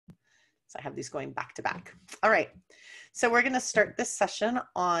So I have these going back to back. All right. So we're going to start this session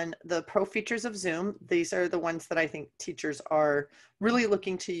on the pro features of Zoom. These are the ones that I think teachers are really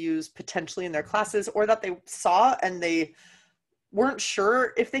looking to use potentially in their classes, or that they saw and they weren't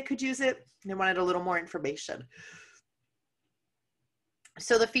sure if they could use it. They wanted a little more information.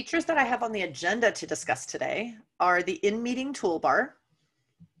 So the features that I have on the agenda to discuss today are the in-meeting toolbar,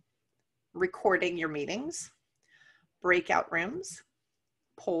 recording your meetings, breakout rooms,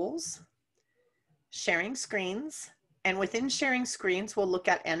 polls, sharing screens, and within sharing screens, we'll look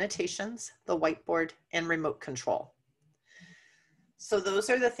at annotations, the whiteboard, and remote control. So those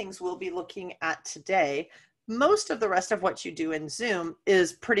are the things we'll be looking at today. Most of the rest of what you do in Zoom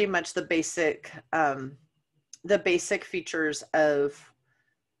is pretty much the basic features of,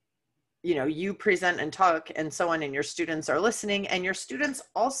 you know, you present and talk and so on, and your students are listening, and your students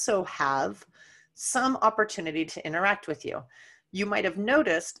also have some opportunity to interact with you. You might have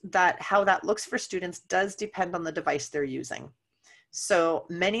noticed that how that looks for students does depend on the device they're using. So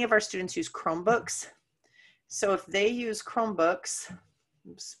many of our students use Chromebooks. So if they use Chromebooks,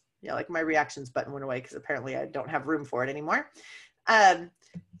 oops, yeah, like my reactions button went away because apparently I don't have room for it anymore.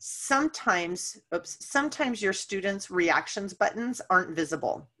 Sometimes your students' reactions buttons aren't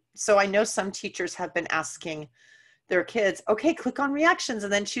visible. So I know some teachers have been asking their kids, okay, click on reactions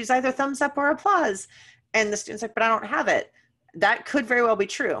and then choose either thumbs up or applause. And the student's like, but I don't have it. That could very well be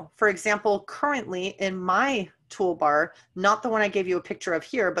true. For example, currently in my toolbar, not the one I gave you a picture of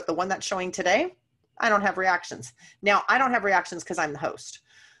here, but the one that's showing today, I don't have reactions. Now, I don't have reactions because I'm the host,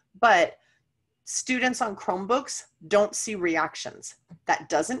 but students on Chromebooks don't see reactions. That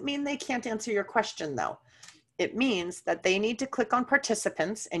doesn't mean they can't answer your question though. It means that they need to click on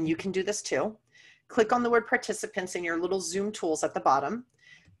participants, and you can do this too. Click on the word participants in your little Zoom tools at the bottom,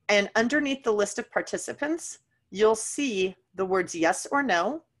 and underneath the list of participants, you'll see the words yes or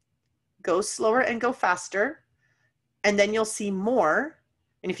no, go slower and go faster, and then you'll see more.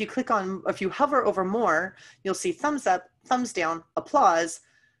 And if you hover over more, you'll see thumbs up, thumbs down, applause,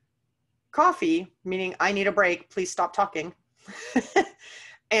 coffee, meaning I need a break, please stop talking,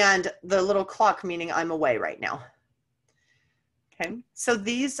 and the little clock, meaning I'm away right now. Okay, so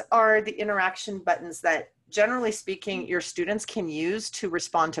these are the interaction buttons that, generally speaking, your students can use to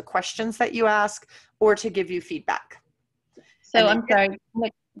respond to questions that you ask or to give you feedback. So I'm sorry,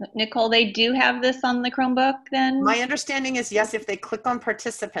 Nicole, they do have this on the Chromebook then? My understanding is yes, if they click on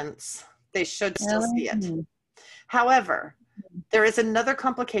participants, they should still see it. However, there is another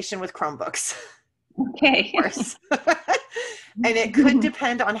complication with Chromebooks. Okay. Of course. And it could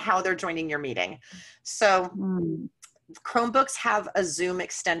depend on how they're joining your meeting. So Chromebooks have a Zoom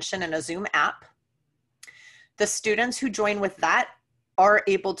extension and a Zoom app. The students who join with that are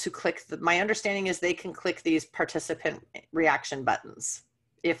able to click, my understanding is they can click these participant reaction buttons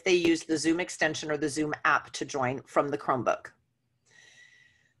if they use the Zoom extension or the Zoom app to join from the Chromebook.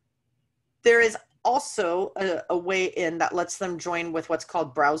 There is also a way in that lets them join with what's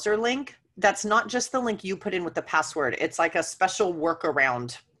called browser link. That's not just the link you put in with the password. It's like a special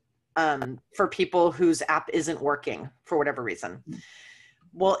workaround for people whose app isn't working for whatever reason.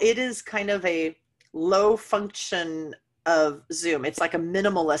 Well, it is kind of a low function of Zoom. It's like a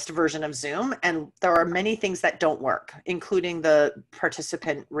minimalist version of Zoom, and there are many things that don't work, including the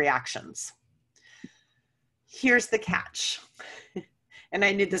participant reactions. Here's the catch. And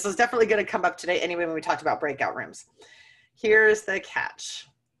I knew this was definitely going to come up today anyway when we talked about breakout rooms. Here's the catch.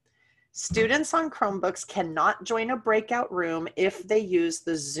 Students on Chromebooks cannot join a breakout room if they use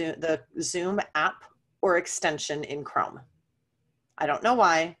the Zoom app or extension in Chrome. I don't know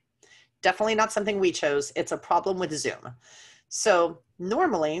why. Definitely not something we chose. It's a problem with Zoom. So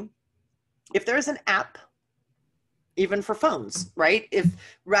normally, if there's an app, even for phones, right? If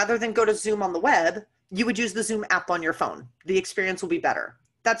rather than go to Zoom on the web, you would use the Zoom app on your phone. The experience will be better.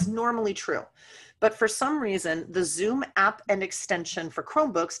 That's normally true. But for some reason, the Zoom app and extension for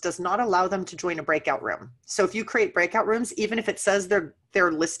Chromebooks does not allow them to join a breakout room. So if you create breakout rooms, even if it says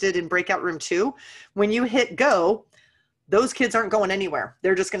they're listed in breakout room 2, when you hit go, those kids aren't going anywhere.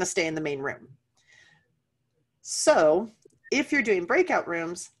 They're just going to stay in the main room. So if you're doing breakout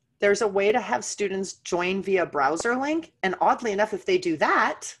rooms, there's a way to have students join via browser link. And oddly enough, if they do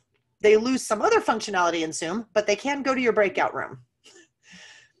that, they lose some other functionality in Zoom, but they can go to your breakout room.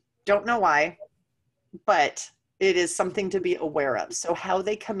 Don't know why, but it is something to be aware of. So how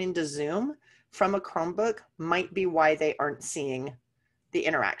they come into Zoom from a Chromebook might be why they aren't seeing the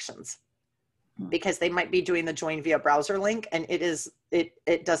interactions, because they might be doing the join via browser link, and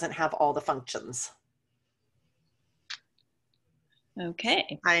it doesn't have all the functions.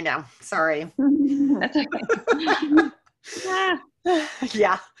 Okay. I know, sorry. That's okay.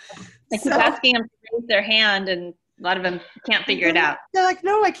 Yeah. I keep So, asking them to raise their hand, and a lot of them can't figure it out. they're like,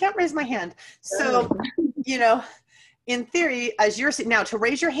 no, I can't raise my hand. So, you know, in theory, as you're seeing now, to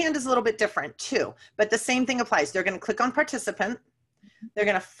raise your hand is a little bit different too, but the same thing applies. They're going to click on participant. They're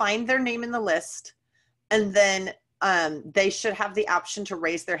going to find their name in the list, and then they should have the option to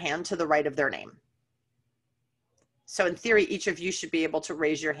raise their hand to the right of their name. So in theory, each of you should be able to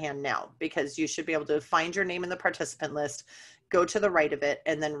raise your hand now, because you should be able to find your name in the participant list, go to the right of it,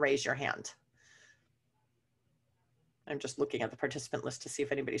 and then raise your hand. I'm just looking at the participant list to see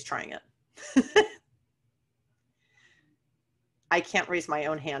if anybody's trying it. I can't raise my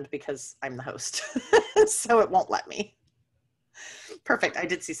own hand because I'm the host, so it won't let me. Perfect. I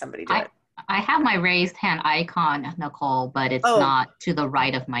did see somebody do it. I have my raised hand icon, Nicole, but it's not to the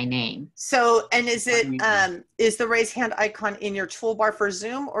right of my name. So, and is it, is the raise hand icon in your toolbar for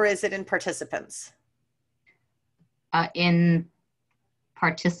Zoom, or is it in participants? In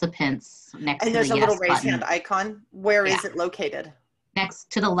participants next to the yes button. And there's a little raise hand icon. Where is it located?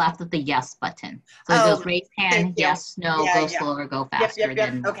 Next to the left of the yes button. So it goes raise hand, yes, no, go slower, go faster.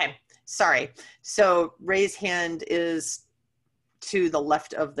 Okay, sorry. So raise hand is to the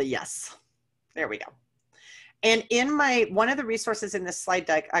left of the yes. There we go. And in one of the resources in this slide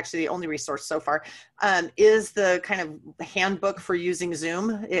deck, actually the only resource so far, is the kind of handbook for using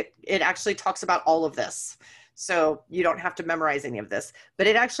Zoom. It actually talks about all of this. So you don't have to memorize any of this, but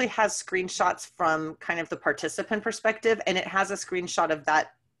it actually has screenshots from kind of the participant perspective, and it has a screenshot of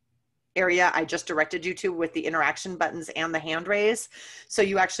that area I just directed you to with the interaction buttons and the hand raise. So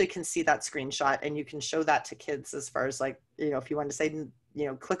you actually can see that screenshot, and you can show that to kids as far as like, if you want to say,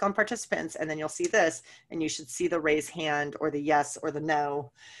 click on participants, and then you'll see this, and you should see the raise hand or the yes or the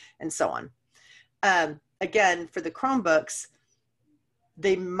no, and so on. Again, for the Chromebooks,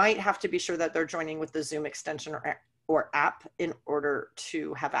 they might have to be sure that they're joining with the Zoom extension or app in order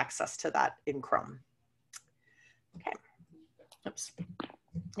to have access to that in Chrome. Okay. Oops.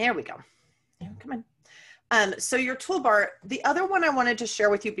 There we go. Come on. So your toolbar, the other one I wanted to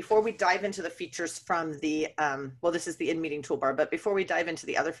share with you before we dive into the features from the, well, this is the in-meeting toolbar, but before we dive into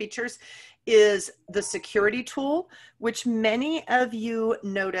the other features, is the security tool, which many of you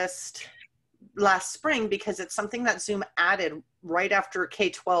noticed last spring because it's something that Zoom added right after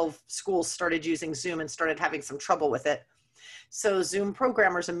K-12 schools started using Zoom and started having some trouble with it. So Zoom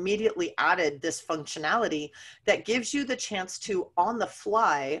programmers immediately added this functionality that gives you the chance to, on the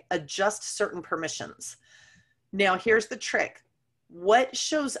fly, adjust certain permissions. Now, here's the trick. What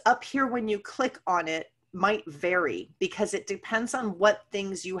shows up here when you click on it might vary because it depends on what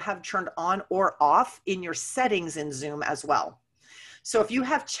things you have turned on or off in your settings in Zoom as well. So if you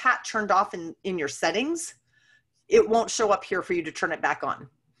have chat turned off in your settings, it won't show up here for you to turn it back on.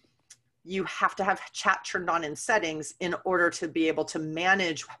 You have to have chat turned on in settings in order to be able to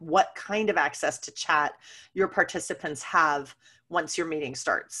manage what kind of access to chat your participants have once your meeting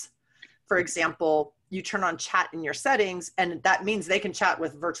starts. For example, you turn on chat in your settings, and that means they can chat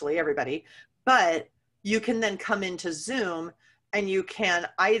with virtually everybody, but you can then come into Zoom and you can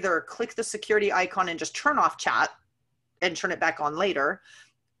either click the security icon and just turn off chat and turn it back on later,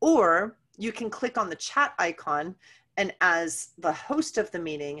 or you can click on the chat icon, and as the host of the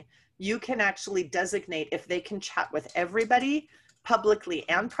meeting, you can actually designate if they can chat with everybody publicly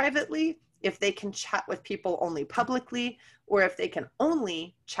and privately, if they can chat with people only publicly, or if they can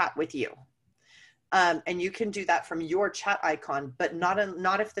only chat with you. And you can do that from your chat icon, but not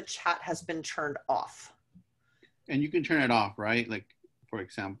if the chat has been turned off. And you can turn it off, right? Like, for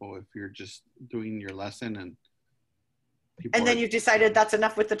example, if you're just doing your lesson and then you've decided that's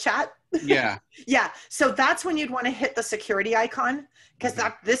enough with the chat? Yeah. Yeah. So that's when you'd want to hit the security icon, because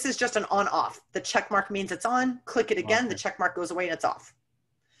this is just an on-off. The check mark means it's on. Click it again. The check mark goes away and it's off.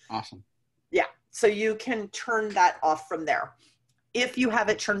 Awesome. Yeah. So you can turn that off from there if you have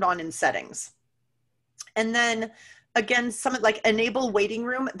it turned on in settings. And then again, something like enable waiting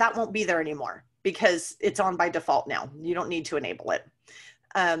room, that won't be there anymore because it's on by default now. You don't need to enable it.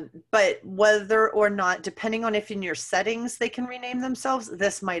 But whether or not, depending on if in your settings they can rename themselves,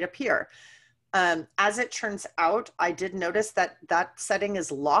 this might appear. As it turns out, I did notice that that setting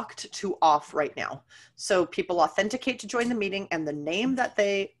is locked to off right now. So people authenticate to join the meeting, and the name that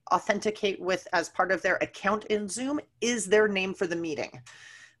they authenticate with as part of their account in Zoom is their name for the meeting.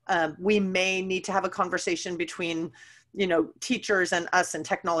 We may need to have a conversation between teachers and us and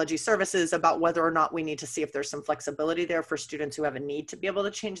technology services about whether or not we need to see if there's some flexibility there for students who have a need to be able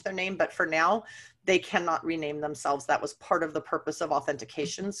to change their name. But for now, they cannot rename themselves. That was part of the purpose of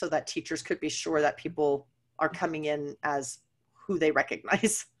authentication, so that teachers could be sure that people are coming in as who they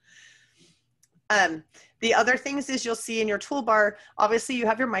recognize. The other things is you'll see in your toolbar, obviously you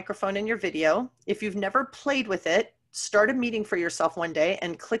have your microphone and your video. If you've never played with it, start a meeting for yourself one day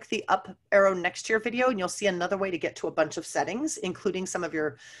and click the up arrow next to your video, and you'll see another way to get to a bunch of settings, including some of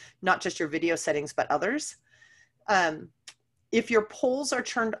your, not just your video settings, but others. If your polls are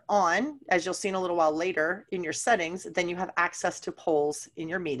turned on, as you'll see in a little while later in your settings, then you have access to polls in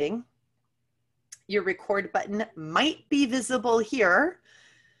your meeting. Your record button might be visible here.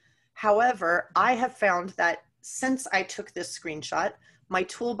 However, I have found that since I took this screenshot, my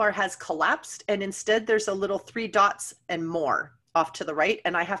toolbar has collapsed, and instead there's a little 3 dots and more off to the right,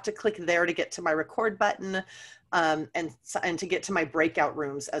 and I have to click there to get to my record button and to get to my breakout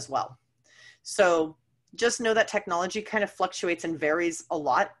rooms as well. So just know that technology kind of fluctuates and varies a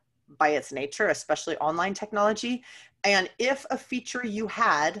lot by its nature, especially online technology. And if a feature you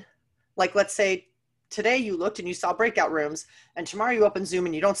had, like let's say today you looked and you saw breakout rooms, and tomorrow you open Zoom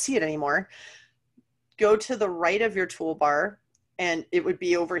and you don't see it anymore, go to the right of your toolbar, and it would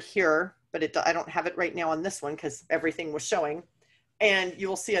be over here, but I don't have it right now on this one because everything was showing. And you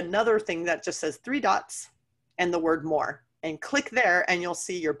will see another thing that just says 3 dots and the word more, and click there and you'll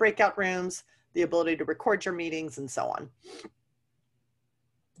see your breakout rooms, the ability to record your meetings, and so on.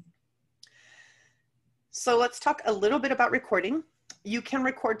 So let's talk a little bit about recording. You can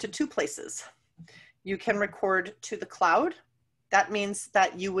record to 2 places. You can record to the cloud. That means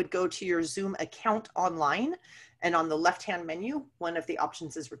that you would go to your Zoom account online, and on the left-hand menu, one of the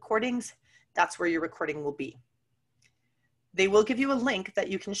options is recordings. That's where your recording will be. They will give you a link that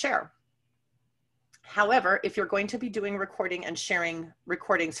you can share. However, if you're going to be doing recording and sharing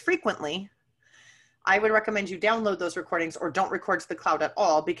recordings frequently, I would recommend you download those recordings or don't record to the cloud at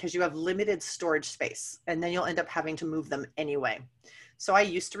all, because you have limited storage space, and then you'll end up having to move them anyway. So I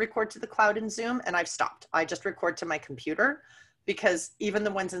used to record to the cloud in Zoom, and I've stopped. I just record to my computer, because even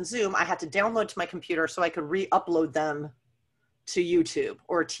the ones in Zoom, I had to download to my computer so I could re-upload them to YouTube,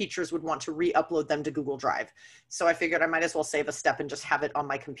 or teachers would want to re-upload them to Google Drive. So I figured I might as well save a step and just have it on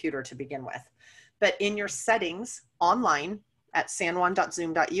my computer to begin with. But in your settings online at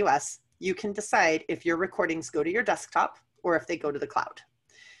sanjuan.zoom.us, you can decide if your recordings go to your desktop or if they go to the cloud.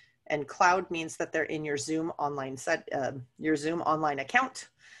 And cloud means that they're in your Zoom online your Zoom online account.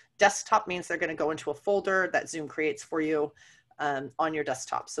 Desktop means they're going to go into a folder that Zoom creates for you on your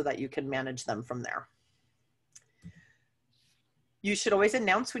desktop so that you can manage them from there. You should always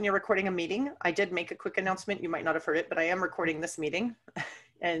announce when you're recording a meeting. I did make a quick announcement. You might not have heard it, but I am recording this meeting.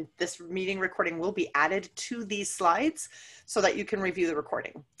 And this meeting recording will be added to these slides so that you can review the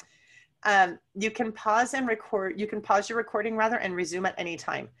recording. You can pause and record. You can pause your recording rather and resume at any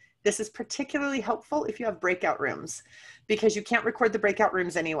time. This is particularly helpful if you have breakout rooms, because you can't record the breakout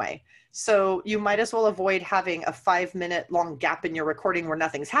rooms anyway. So you might as well avoid having a 5-minute long gap in your recording where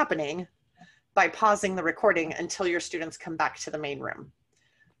nothing's happening by pausing the recording until your students come back to the main room.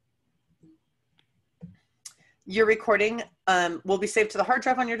 Your recording will be saved to the hard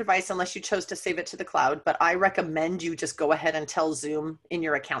drive on your device unless you chose to save it to the cloud, but I recommend you just go ahead and tell Zoom in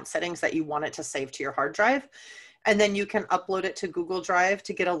your account settings that you want it to save to your hard drive. And then you can upload it to Google Drive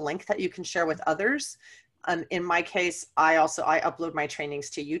to get a link that you can share with others. In my case, I upload my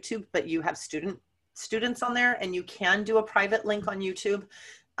trainings to YouTube, but you have students on there, and you can do a private link on YouTube,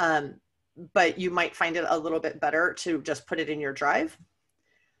 but you might find it a little bit better to just put it in your drive.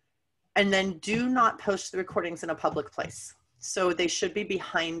 And then do not post the recordings in a public place. So they should be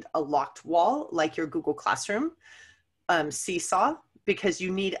behind a locked wall, like your Google Classroom, Seesaw, because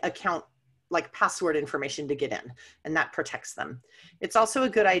you need account like password information to get in, and that protects them. It's also a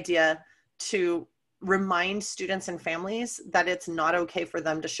good idea to remind students and families that it's not okay for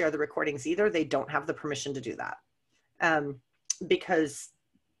them to share the recordings either. They don't have the permission to do that because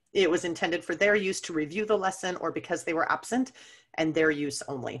it was intended for their use to review the lesson, or because they were absent, and their use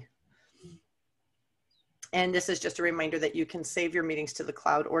only. And this is just a reminder that you can save your meetings to the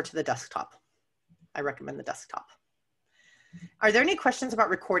cloud or to the desktop. I recommend the desktop. Are there any questions about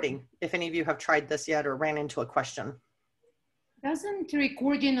recording? If any of you have tried this yet or ran into a question. Doesn't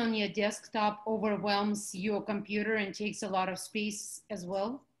recording on your desktop overwhelms your computer and takes a lot of space as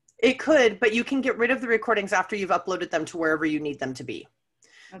well? It could, but you can get rid of the recordings after you've uploaded them to wherever you need them to be.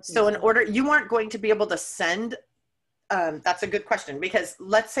 Okay. So in order, you aren't going to be able to send, that's a good question, because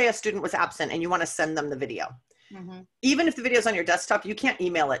let's say a student was absent and you want to send them the video. Mm-hmm. Even if the video is on your desktop, you can't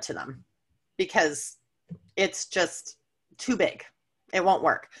email it to them because it's just too big. It won't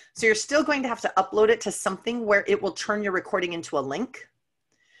work. So you're still going to have to upload it to something where it will turn your recording into a link.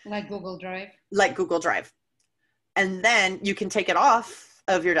 Like Google Drive? Like Google Drive. And then you can take it off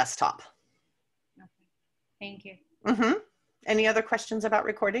of your desktop. Okay. Thank you. Mm-hmm. Any other questions about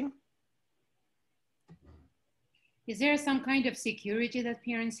recording? Is there some kind of security that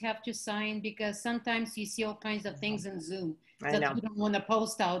parents have to sign? Because sometimes you see all kinds of things in Zoom that you don't want to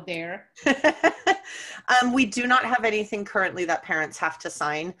post out there. We do not have anything currently that parents have to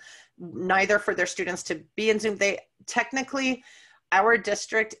sign, neither for their students to be in Zoom. They technically, our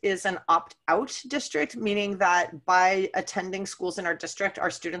district is an opt-out district, meaning that by attending schools in our district, our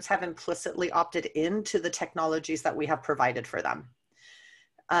students have implicitly opted into the technologies that we have provided for them.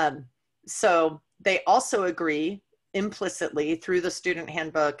 So they also agree implicitly through the student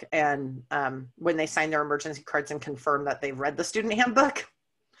handbook, and when they sign their emergency cards and confirm that they've read the student handbook,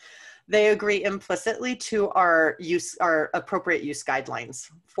 they agree implicitly to our appropriate use guidelines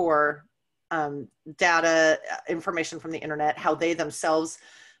for data, information from the internet, how they themselves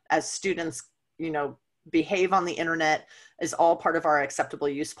as students, behave on the internet is all part of our acceptable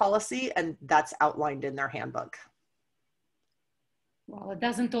use policy, and that's outlined in their handbook. Well, it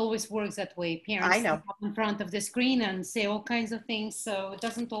doesn't always work that way. Parents come in front of the screen and say all kinds of things, so it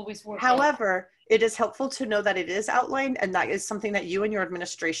doesn't always work. However, it is helpful to know that it is outlined, and that is something that you and your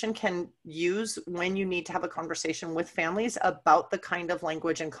administration can use when you need to have a conversation with families about the kind of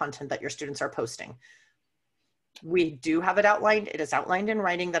language and content that your students are posting. We do have it outlined. It is outlined in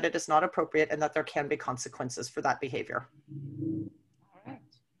writing that it is not appropriate and that there can be consequences for that behavior.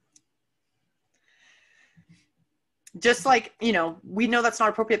 Just like, we know that's not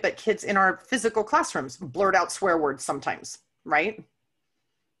appropriate, but kids in our physical classrooms blurt out swear words sometimes, right?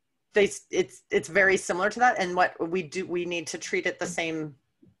 It's very similar to that. And what we do, we need to treat it the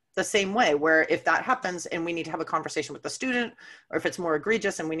same way, where if that happens and we need to have a conversation with the student, or if it's more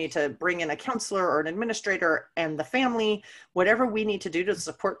egregious and we need to bring in a counselor or an administrator and the family, whatever we need to do to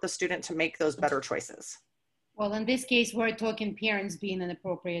support the student to make those better choices. Well, in this case, we're talking parents being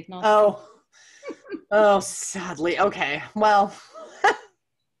inappropriate, not Oh, sadly. Okay. Well,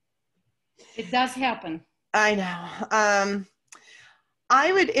 it does happen. I know.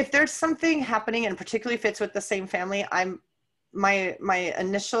 I would, if there's something happening and particularly if it's with the same family, my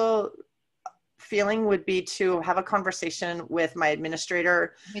initial feeling would be to have a conversation with my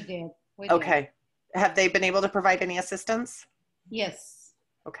administrator. We did. Okay. Have they been able to provide any assistance? Yes.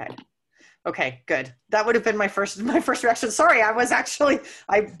 Okay. Okay, good. That would have been my first reaction. Sorry, I was actually,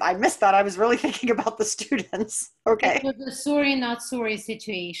 I missed that. I was really thinking about the students. Okay. It was a sorry, not sorry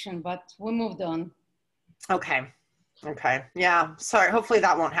situation, but we moved on. Okay. Okay. Yeah. Sorry. Hopefully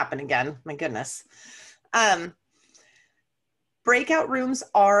that won't happen again. My goodness. Breakout rooms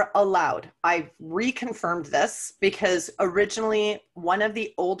are allowed. I've reconfirmed this because originally one of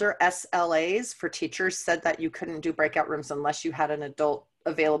the older SLAs for teachers said that you couldn't do breakout rooms unless you had an adult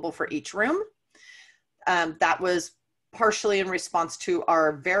available for each room. That was partially in response to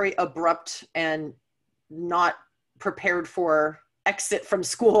our very abrupt and not prepared for exit from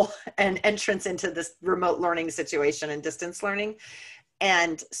school and entrance into this remote learning situation and distance learning.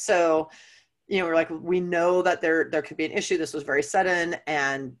 And so, we're like, we know that there could be an issue. This was very sudden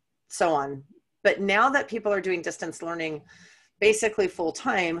and so on. But now that people are doing distance learning basically full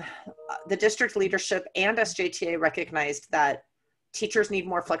time, the district leadership and SJTA recognized that teachers need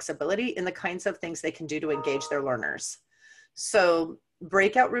more flexibility in the kinds of things they can do to engage their learners. So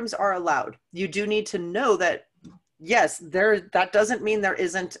breakout rooms are allowed. You do need to know that, yes, that doesn't mean there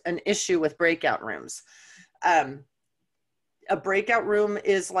isn't an issue with breakout rooms. A breakout room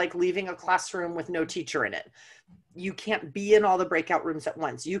is like leaving a classroom with no teacher in it. You can't be in all the breakout rooms at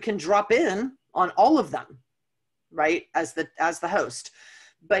once. You can drop in on all of them, right, as the host,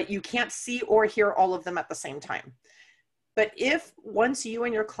 but you can't see or hear all of them at the same time. But if once you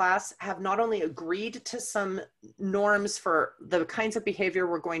and your class have not only agreed to some norms for the kinds of behavior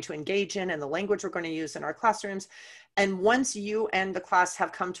we're going to engage in and the language we're going to use in our classrooms, and once you and the class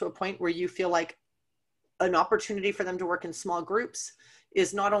have come to a point where you feel like an opportunity for them to work in small groups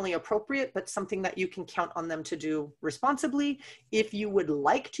is not only appropriate, but something that you can count on them to do responsibly. If you would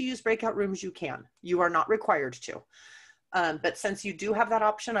like to use breakout rooms, you can. You are not required to. But since you do have that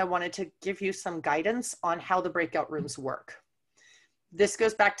option, I wanted to give you some guidance on how the breakout rooms work. This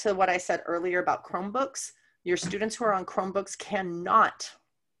goes back to what I said earlier about Chromebooks. Your students who are on Chromebooks cannot,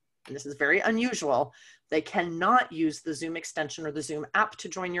 and this is very unusual, they cannot use the Zoom extension or the Zoom app to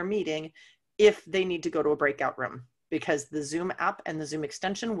join your meeting if they need to go to a breakout room, because the Zoom app and the Zoom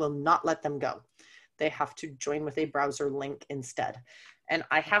extension will not let them go. They have to join with a browser link instead. And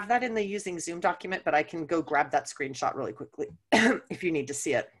I have that in the using Zoom document, but I can go grab that screenshot really quickly if you need to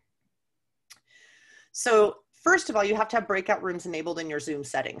see it. So first of all, you have to have breakout rooms enabled in your Zoom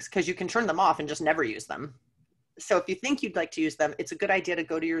settings because you can turn them off and just never use them. So if you think you'd like to use them, it's a good idea to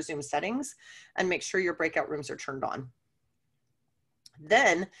go to your Zoom settings and make sure your breakout rooms are turned on.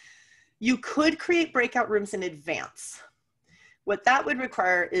 Then You could create breakout rooms in advance. What that would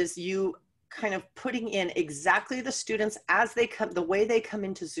require is you kind of putting in exactly the students as they come, the way they come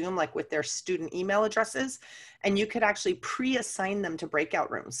into Zoom, like with their student email addresses, and you could actually pre-assign them to breakout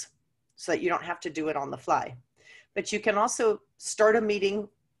rooms so that you don't have to do it on the fly. But you can also start a meeting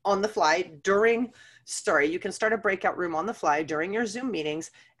on the fly you can start a breakout room on the fly during your Zoom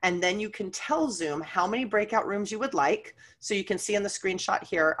meetings, and then you can tell Zoom how many breakout rooms you would like. So you can see in the screenshot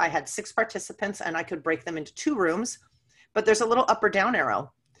here, I had 6 participants and I could break them into 2 rooms, but there's a little up or down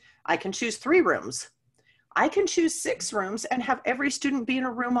arrow. I can choose 3 rooms. I can choose 6 rooms and have every student be in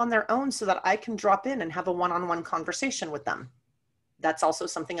a room on their own so that I can drop in and have a one-on-one conversation with them. That's also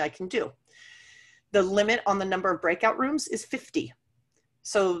something I can do. The limit on the number of breakout rooms is 50.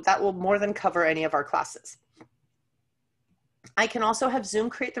 So that will more than cover any of our classes. I can also have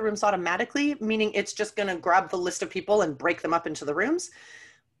Zoom create the rooms automatically, meaning it's just going to grab the list of people and break them up into the rooms.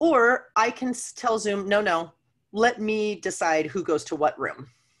 Or I can tell Zoom, no, let me decide who goes to what room.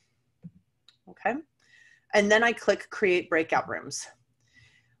 Okay. And then I click create breakout rooms.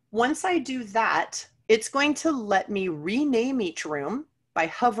 Once I do that, it's going to let me rename each room by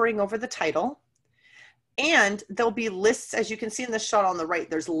hovering over the title. And there'll be lists, as you can see in the shot on the right,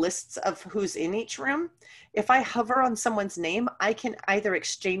 there's lists of who's in each room. If I hover on someone's name, I can either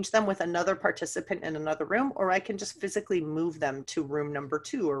exchange them with another participant in another room, or I can just physically move them to room number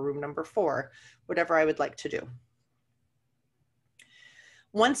 2 or room number 4, whatever I would like to do.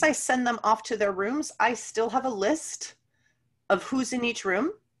 Once I send them off to their rooms, I still have a list of who's in each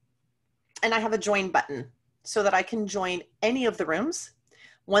room, and I have a join button so that I can join any of the rooms.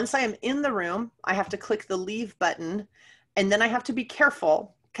 Once I am in the room, I have to click the leave button, and then I have to be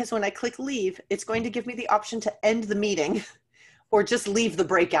careful because when I click leave, it's going to give me the option to end the meeting or just leave the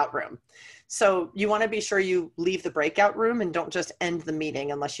breakout room. So you want to be sure you leave the breakout room and don't just end the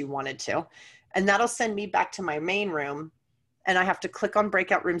meeting unless you wanted to. And that'll send me back to my main room, and I have to click on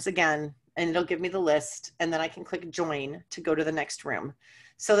breakout rooms again, and it'll give me the list, and then I can click join to go to the next room.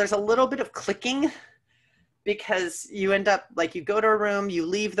 So there's a little bit of clicking because you end up like you go to a room, you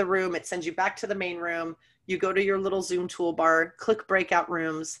leave the room, it sends you back to the main room, you go to your little Zoom toolbar, click breakout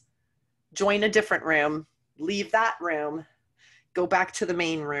rooms, join a different room, leave that room, go back to the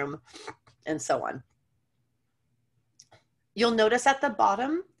main room, and so on. You'll notice at the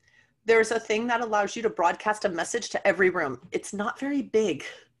bottom, there's a thing that allows you to broadcast a message to every room. It's not very big.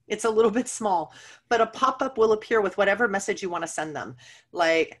 It's a little bit small, but a pop-up will appear with whatever message you want to send them.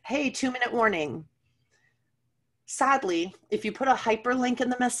 Like, hey, 2-minute warning. Sadly, if you put a hyperlink in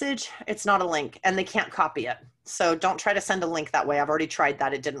the message, it's not a link and they can't copy it. So don't try to send a link that way. I've already tried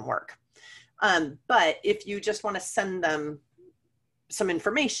that. It didn't work. But if you just want to send them some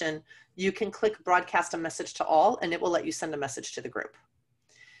information, you can click broadcast a message to all and it will let you send a message to the group.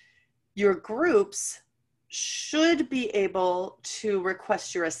 Your groups should be able to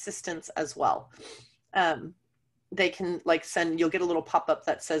request your assistance as well. They can like send, you'll get a little pop-up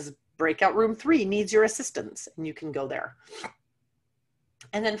that says breakout room 3 needs your assistance, and you can go there.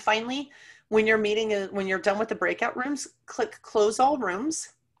 And then finally, when you're when you're done with the breakout rooms, click close all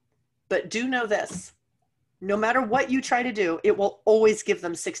rooms, but do know this, no matter what you try to do, it will always give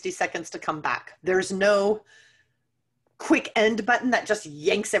them 60 seconds to come back. There's no quick end button that just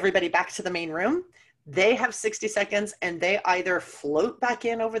yanks everybody back to the main room. They have 60 seconds and they either float back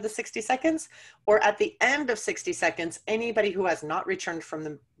in over the 60 seconds or at the end of 60 seconds, anybody who has not returned from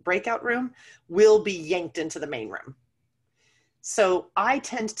the breakout room will be yanked into the main room. So I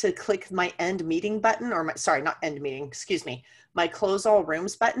tend to click my end meeting button or not end meeting, excuse me, my close all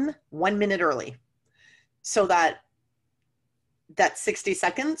rooms button 1 minute early. So that 60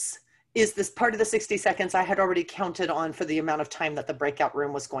 seconds is this part of the 60 seconds I had already counted on for the amount of time that the breakout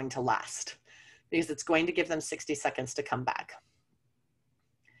room was going to last, because it's going to give them 60 seconds to come back.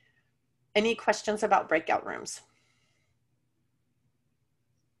 Any questions about breakout rooms?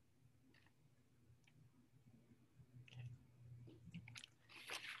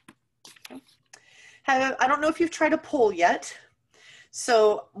 I don't know if you've tried a poll yet.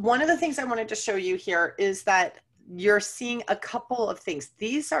 So one of the things I wanted to show you here is that you're seeing a couple of things.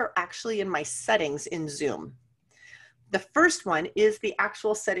 These are actually in my settings in Zoom. The first one is the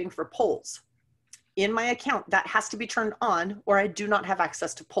actual setting for polls. In my account, that has to be turned on or I do not have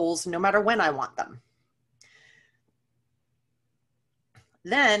access to polls no matter when I want them.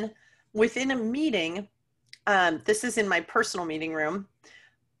 Then within a meeting, this is in my personal meeting room.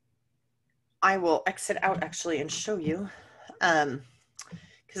 I will exit out actually and show you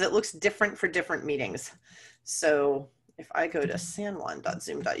because it looks different for different meetings. So if I go to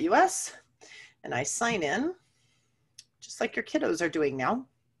sanjuan.zoom.us and I sign in, just like your kiddos are doing now,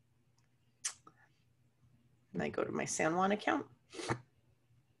 And I go to my San Juan account.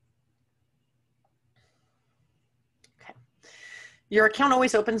 Okay. Your account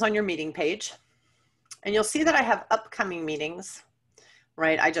always opens on your meeting page. And you'll see that I have upcoming meetings,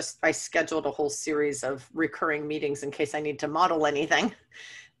 right? I scheduled a whole series of recurring meetings in case I need to model anything.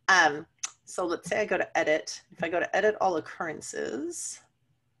 So let's say I go to edit. If I go to edit all occurrences,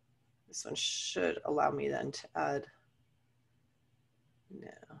 this one should allow me then to add. No,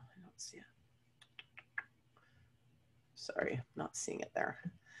 I don't see it. Sorry, not seeing it there.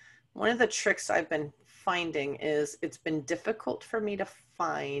 One of the tricks I've been finding is it's been difficult for me to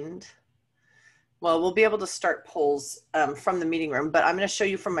find. Well, we'll be able to start polls from the meeting room, but I'm going to show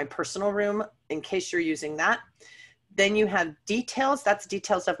you from my personal room in case you're using that. Then you have details. That's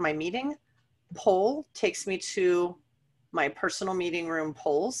details of my meeting. Poll takes me to my personal meeting room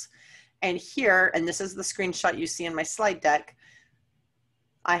polls. And here, and this is the screenshot you see in my slide deck,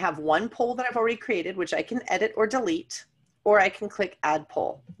 I have one poll that I've already created, which I can edit or delete, or I can click add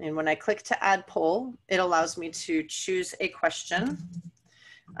poll. And when I click to add poll, it allows me to choose a question.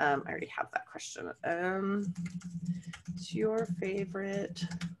 I already have that question. What's your favorite?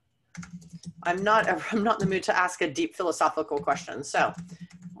 I'm not in the mood to ask a deep philosophical question. So,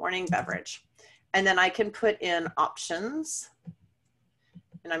 morning beverage. And then I can put in options.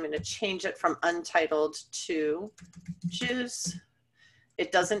 And I'm going to change it from untitled to juice.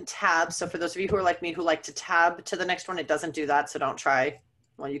 It doesn't tab. So for those of you who are like me who like to tab to the next one, it doesn't do that. So don't try.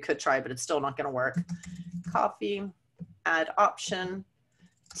 Well, you could try, but it's still not going to work. Coffee, add option,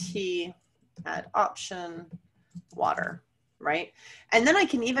 tea, add option, water, right? And then I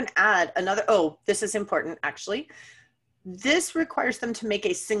can even add another, oh, this is important actually. This requires them to make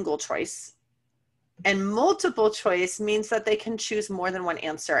a single choice. And multiple choice means that they can choose more than one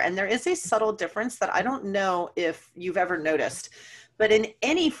answer. And there is a subtle difference that I don't know if you've ever noticed, but in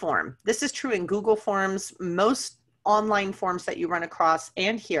any form, this is true in Google Forms, most online forms that you run across,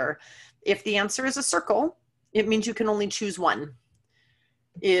 and here, if the answer is a circle, it means you can only choose one.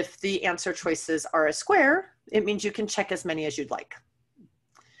 If the answer choices are a square, it means you can check as many as you'd like.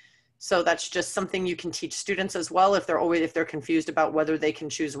 So that's just something you can teach students as well if they're confused about whether they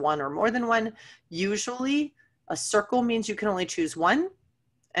can choose one or more than one. Usually a circle means you can only choose one,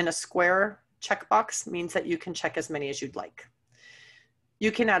 and a square checkbox means that you can check as many as you'd like.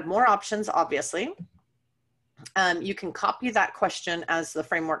 You can add more options, obviously. You can copy that question as the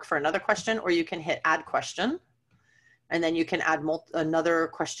framework for another question, or you can hit add question. And then you can add another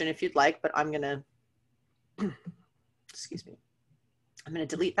question if you'd like, but I'm gonna, excuse me. I'm going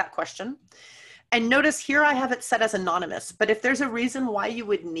to delete that question. And notice here I have it set as anonymous, but if there's a reason why you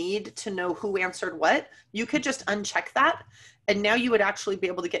would need to know who answered what, you could just uncheck that. And now you would actually be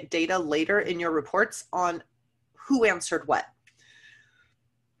able to get data later in your reports on who answered what.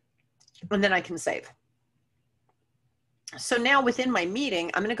 And then I can save. So now within my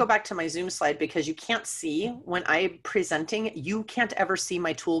meeting, I'm going to go back to my Zoom slide because you can't see when I'm presenting, you can't ever see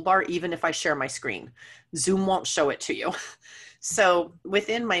my toolbar, even if I share my screen. Zoom won't show it to you. So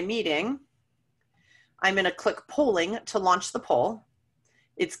within my meeting, I'm going to click polling to launch the poll.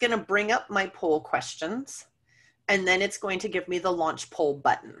 It's going to bring up my poll questions, and then it's going to give me the launch poll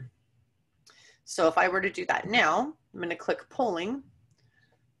button. So if I were to do that now, I'm going to click polling,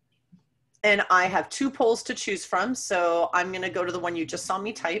 and I have two polls to choose from. So I'm going to go to the one you just saw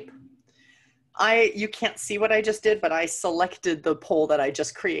me type. You can't see what I just did, but I selected the poll that I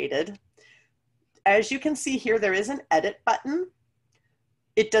just created. As you can see here, there is an edit button.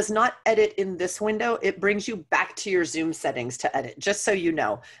 It does not edit in this window. It brings you back to your Zoom settings to edit, just so you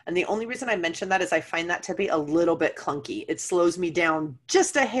know. And the only reason I mention that is I find that to be a little bit clunky. It slows me down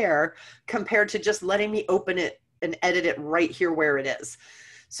just a hair compared to just letting me open it and edit it right here where it is.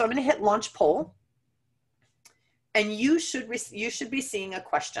 So I'm going to hit launch poll, and you should be seeing a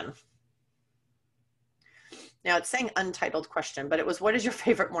question. Now it's saying untitled question, but it was, what is your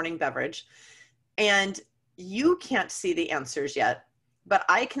favorite morning beverage? And you can't see the answers yet, but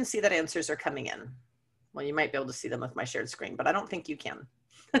I can see that answers are coming in. Well, you might be able to see them with my shared screen, but I don't think you can.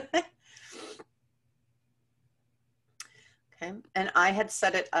 Okay, and I had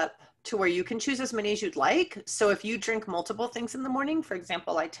set it up to where you can choose as many as you'd like. So if you drink multiple things in the morning, for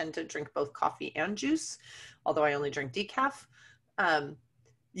example, I tend to drink both coffee and juice, although I only drink decaf,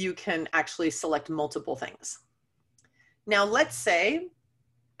 you can actually select multiple things. Now let's say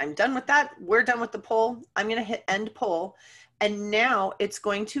I'm done with that. We're done with the poll. I'm going to hit end poll. And now it's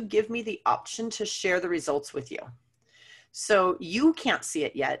going to give me the option to share the results with you. So you can't see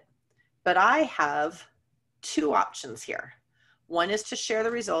it yet, but I have two options here. One is to share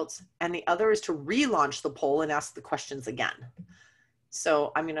the results, and the other is to relaunch the poll and ask the questions again.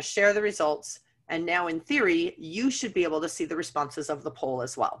 So I'm going to share the results, And now in theory, you should be able to see the responses of the poll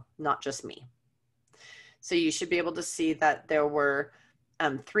as well, not just me. So you should be able to see that there were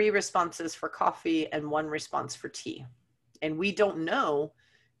 3 responses for coffee and 1 response for tea. And we don't know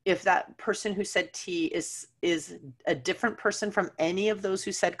if that person who said tea is a different person from any of those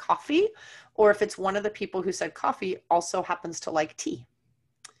who said coffee, or if it's one of the people who said coffee also happens to like tea.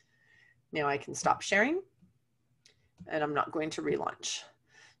 Now I can stop sharing, and I'm not going to relaunch.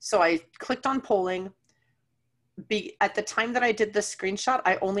 So I clicked on polling. At the time that I did this screenshot,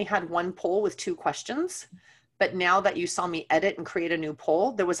 I only had 1 poll with 2 questions. But now that you saw me edit and create a new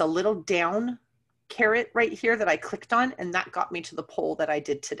poll, there was a little down caret right here that I clicked on, and that got me to the poll that I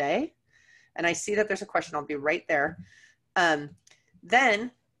did today. And I see that there's a question. I'll be right there.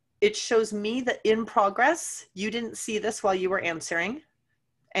 Then it shows me that in progress. You didn't see this while you were answering,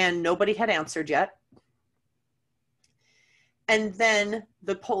 and nobody had answered yet. And then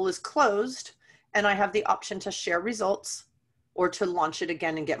the poll is closed, and I have the option to share results or to launch it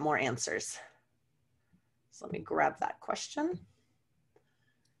again and get more answers. So let me grab that question.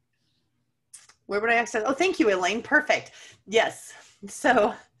 Where would I access? Oh, thank you, Elaine. Perfect. Yes.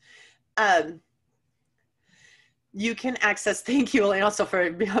 So you can access, thank you, Elaine, also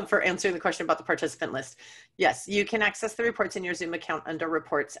for answering the question about the participant list. Yes, you can access the reports in your Zoom account under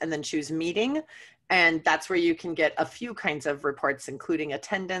reports and then choose meeting. And that's where you can get a few kinds of reports, including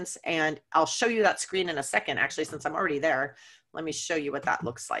attendance. And I'll show you that screen in a second, actually, since I'm already there. Let me show you what that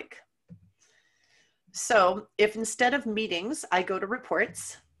looks like. So if instead of meetings, I go to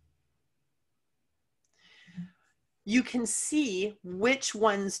reports, you can see which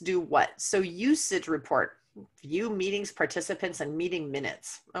ones do what. So usage report, view meetings, participants, and meeting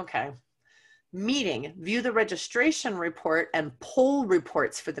minutes. Okay. Meeting, view the registration report and poll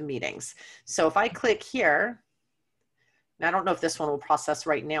reports for the meetings. So if I click here, and I don't know if this one will process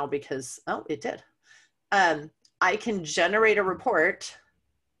right now because, oh, it did. I can generate a report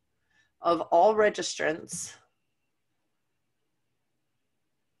of all registrants.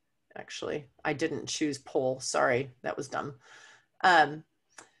 Actually, I didn't choose poll. Sorry, that was dumb.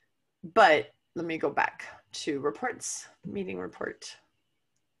 But let me go back to reports, meeting report.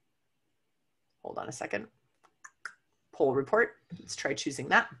 Hold on a second. Poll report. Let's try choosing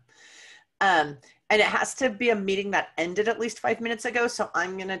that. And it has to be a meeting that ended at least 5 minutes ago. So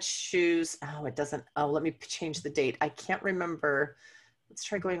I'm going to choose, oh, it doesn't. Oh, let me change the date. I can't remember. Let's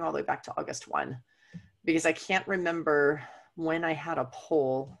try going all the way back to August 1 because I can't remember when I had a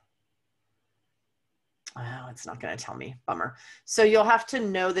poll. Oh, it's not going to tell me. Bummer. So you'll have to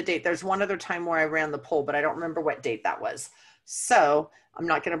know the date. There's one other time where I ran the poll, but I don't remember what date that was. So I'm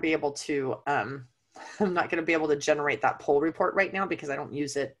not going to be able to, I'm not going to be able to generate that poll report right now because I don't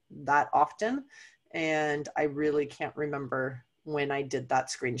use it that often. And I really can't remember when I did that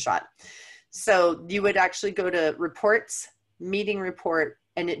screenshot. So you would actually go to reports, meeting report,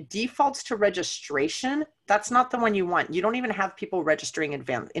 and it defaults to registration. That's not the one you want. You don't even have people registering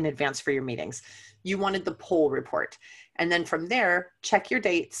in advance for your meetings. You wanted the poll report. And then from there, check your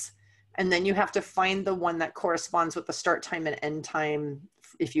dates. And then you have to find the one that corresponds with the start time and end time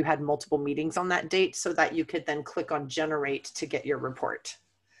if you had multiple meetings on that date so that you could then click on generate to get your report.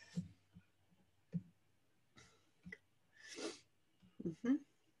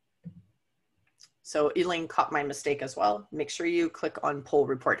 So Elaine caught my mistake as well. Make sure you click on poll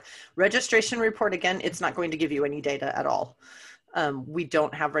report. Registration report, again, it's not going to give you any data at all. We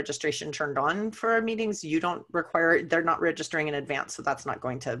don't have registration turned on for our meetings. You don't require, they're not registering in advance, so that's not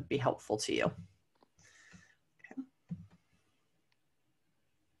going to be helpful to you.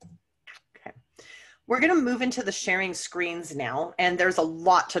 Okay. We're gonna move into the sharing screens now, and there's a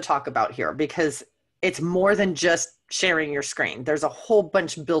lot to talk about here because it's more than just sharing your screen. There's a whole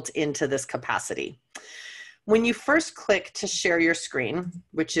bunch built into this capacity. When you first click to share your screen,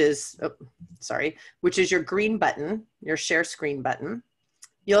 which is your green button, your share screen button,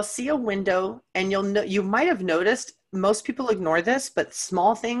 you'll see a window and you might have noticed most people ignore this, but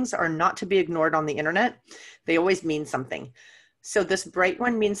small things are not to be ignored on the internet. They always mean something. So this bright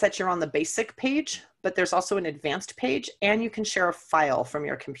one means that you're on the basic page, but there's also an advanced page and you can share a file from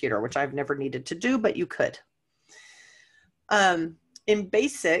your computer, which I've never needed to do, but you could. In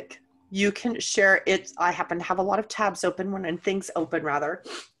basic, you can share it. I happen to have a lot of tabs open when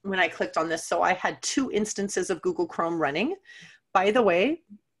I clicked on this. So I had 2 instances of Google Chrome running. By the way,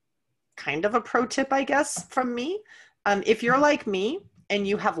 kind of a pro tip, I guess, from me. If you're like me and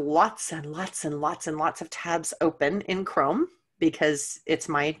you have lots and lots and lots and lots of tabs open in Chrome, because it's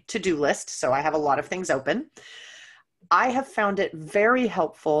my to-do list, so I have a lot of things open, I have found it very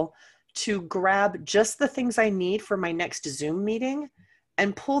helpful to grab just the things I need for my next Zoom meeting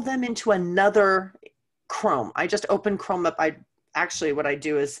and pull them into another Chrome. I just open Chrome up. What I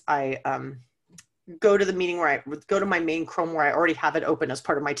do is I go to the meeting where I go to my main Chrome where I already have it open as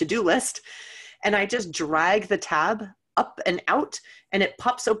part of my to-do list. And I just drag the tab up and out, and it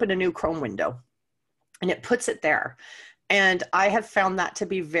pops open a new Chrome window and it puts it there. And I have found that to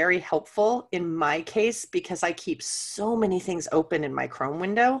be very helpful in my case, because I keep so many things open in my Chrome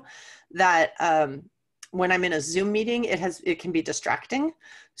window that when I'm in a Zoom meeting, it can be distracting.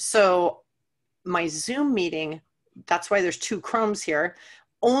 So my Zoom meeting, that's why there's 2 Chromes here,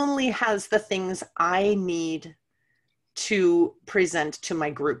 only has the things I need to present to my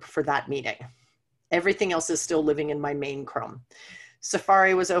group for that meeting. Everything else is still living in my main Chrome.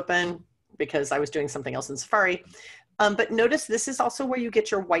 Safari was open because I was doing something else in Safari. But notice this is also where you get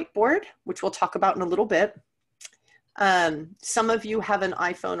your whiteboard, which we'll talk about in a little bit. Some of you have an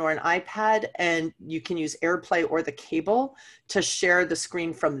iPhone or an iPad, and you can use AirPlay or the cable to share the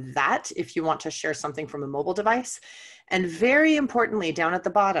screen from that if you want to share something from a mobile device. And very importantly, down at the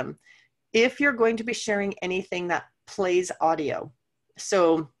bottom, if you're going to be sharing anything that plays audio.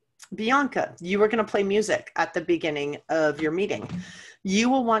 So Bianca, you were going to play music at the beginning of your meeting. You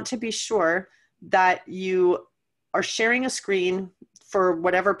will want to be sure that you are sharing a screen for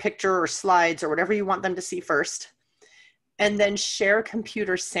whatever picture or slides or whatever you want them to see first. And then share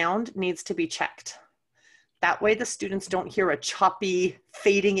computer sound needs to be checked. That way the students don't hear a choppy,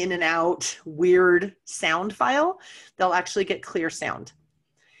 fading in and out, weird sound file. They'll actually get clear sound.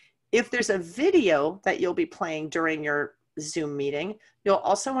 If there's a video that you'll be playing during your Zoom meeting, you'll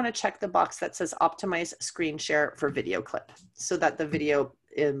also want to check the box that says optimize screen share for video clip so that the video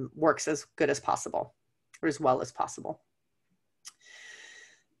works as good as possible or as well as possible.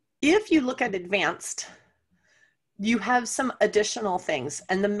 If you look at advanced, you have some additional things.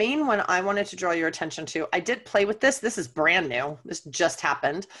 And the main one I wanted to draw your attention to, I did play with this. This is brand new. This just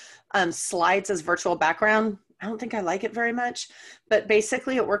happened. Slides as virtual background. I don't think I like it very much, but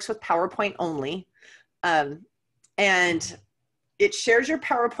basically it works with PowerPoint only. And it shares your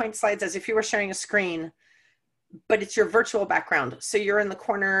PowerPoint slides as if you were sharing a screen, but it's your virtual background. So you're in the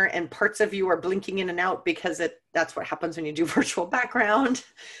corner and parts of you are blinking in and out because that's what happens when you do virtual background.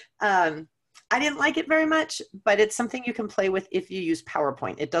 I didn't like it very much, but it's something you can play with if you use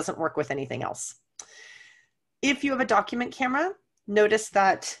PowerPoint. It doesn't work with anything else. If you have a document camera, notice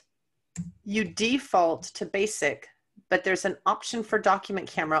that you default to basic, but there's an option for document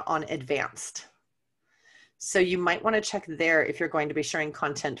camera on advanced. So you might want to check there if you're going to be sharing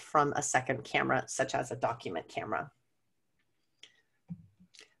content from a second camera, such as a document camera.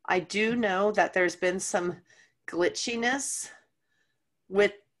 I do know that there's been some glitchiness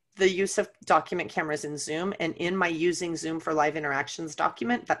with the use of document cameras in Zoom, and in my using Zoom for live interactions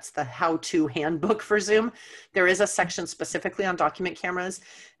document, that's the how-to handbook for Zoom. There is a section specifically on document cameras,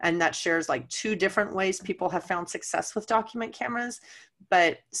 and that shares like 2 different ways people have found success with document cameras,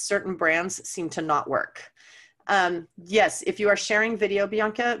 but certain brands seem to not work. Yes, if you are sharing video,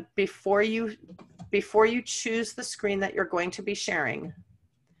 Bianca, before you choose the screen that you're going to be sharing,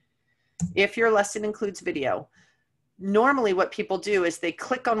 if your lesson includes video, normally what people do is they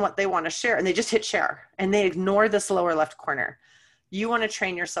click on what they want to share and they just hit share and they ignore this lower left corner. You want to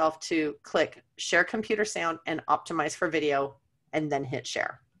train yourself to click share computer sound and optimize for video and then hit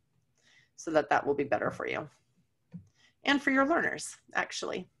share so that will be better for you and for your learners,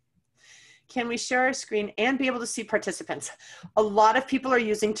 actually. Can we share our screen and be able to see participants? A lot of people are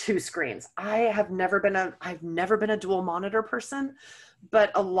using 2 screens. I've never been a dual monitor person,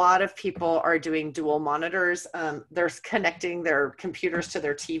 but a lot of people are doing dual monitors. They're connecting their computers to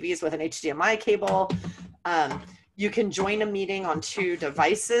their TVs with an HDMI cable. You can join a meeting on 2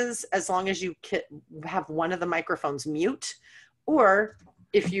 devices as long as you have one of the microphones mute, or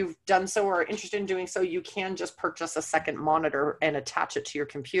if you've done so or are interested in doing so, you can just purchase a second monitor and attach it to your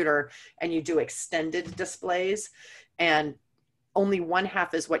computer, and you do extended displays, and only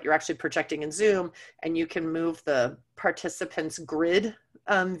 1/2 is what you're actually projecting in Zoom, and you can move the participants grid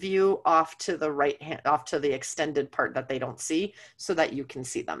view off to the right hand, off to the extended part that they don't see, so that you can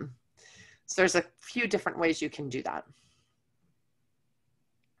see them. So there's a few different ways you can do that.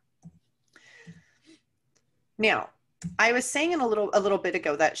 Now, I was saying a little bit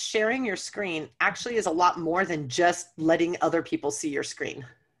ago that sharing your screen actually is a lot more than just letting other people see your screen.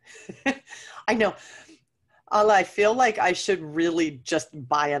 I know. I feel like I should really just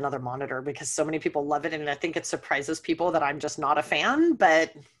buy another monitor because so many people love it, and I think it surprises people that I'm just not a fan,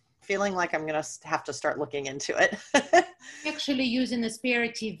 but feeling like I'm going to have to start looking into it. I'm actually using a spare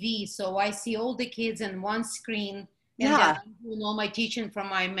TV, so I see all the kids in one screen, and then I'm doing all my teaching from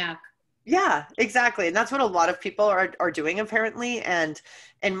my Mac. Yeah, exactly. And that's what a lot of people are doing apparently. And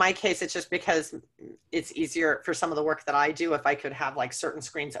in my case, it's just because it's easier for some of the work that I do if I could have like certain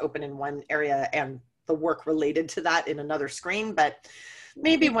screens open in one area and the work related to that in another screen. But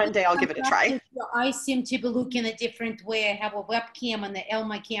maybe one day I'll give it a try. I seem to be looking a different way. I have a webcam on the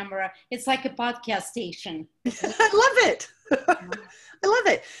Elma camera. It's like a podcast station. I love it. I love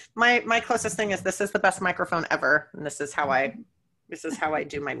it. My closest thing is this is the best microphone ever. And this is how I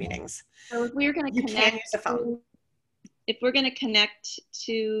do my meetings. So if we're going to connect, can use a phone. If we're going to connect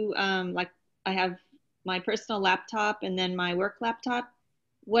to, like I have my personal laptop and then my work laptop,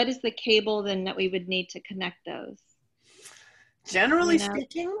 what is the cable then that we would need to connect those? Generally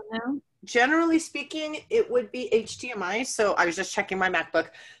speaking, it would be HDMI. So I was just checking my MacBook.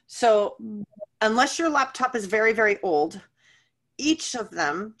 So unless your laptop is very, very old, each of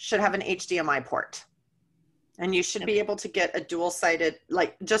them should have an HDMI port. And you should be able to get a dual-sided,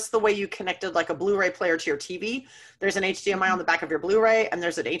 like just the way you connected like a Blu-ray player to your TV. There's an HDMI on the back of your Blu-ray and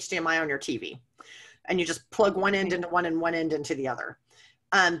there's an HDMI on your TV. And you just plug one end into one and one end into the other.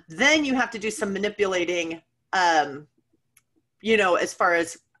 Then you have to do some manipulating, you know, as far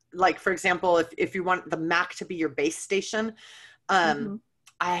as like, for example, if you want the Mac to be your base station,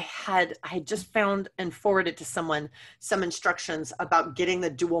 I had just found and forwarded to someone some instructions about getting the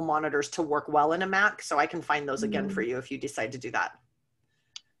dual monitors to work well in a Mac. So I can find those again for you if you decide to do that.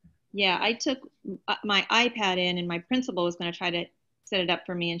 Yeah, I took my iPad in and my principal was going to try to set it up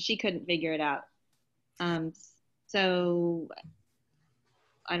for me and she couldn't figure it out. So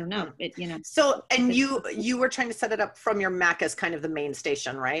I don't know. So, and you were trying to set it up from your Mac as kind of the main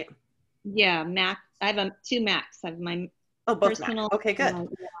station, right? Yeah, Mac. I have two Macs. I have my both personal. Mac. Okay,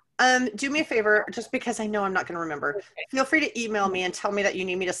 good. Do me a favor, just because I know I'm not going to remember. Okay. Feel free to email me and tell me that you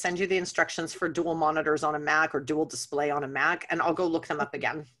need me to send you the instructions for dual monitors on a Mac or dual display on a Mac, and I'll go look them up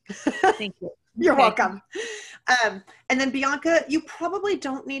again. Thank you. You're welcome. And then Bianca, you probably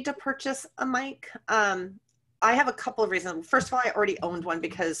don't need to purchase a mic. I have a couple of reasons. First of all, I already owned one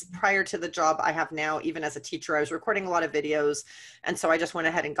because prior to the job I have now, even as a teacher, I was recording a lot of videos. And so I just went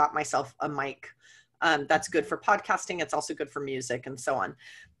ahead and got myself a mic. That's good for podcasting. It's also good for music and so on.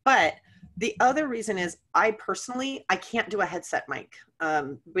 But the other reason is I can't do a headset mic.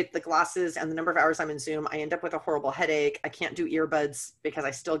 With the glasses and the number of hours I'm in Zoom, I end up with a horrible headache. I can't do earbuds because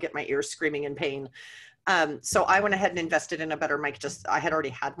I still get my ears screaming in pain. So I went ahead and invested in a better mic. I had already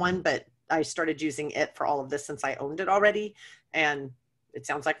had one, but I started using it for all of this since I owned it already. And it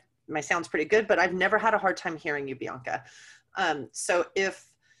sounds like my sound's pretty good, but I've never had a hard time hearing you, Bianca. So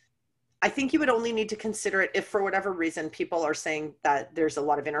I think you would only need to consider it if for whatever reason people are saying that there's a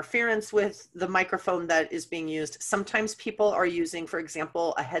lot of interference with the microphone that is being used. Sometimes people are using, for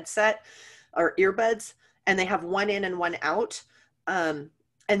example, a headset or earbuds and they have one in and one out. And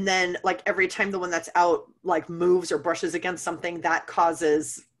then like every time the one that's out like moves or brushes against something, that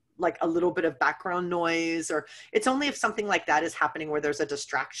causes like a little bit of background noise, or it's only if something like that is happening where there's a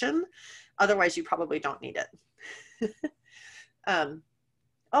distraction. Otherwise you probably don't need it.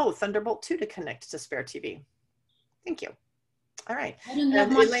 Thunderbolt 2 to connect to Spare TV. Thank you. All right.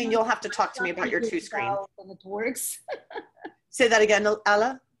 Elaine, you'll have to talk to me about your two screens. It works. Say that again,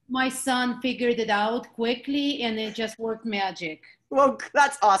 Ella. My son figured it out quickly and it just worked magic. Well,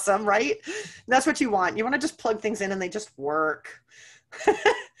 that's awesome, right? That's what you want. You want to just plug things in and they just work.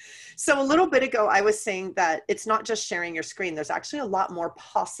 So a little bit ago, I was saying that it's not just sharing your screen. There's actually a lot more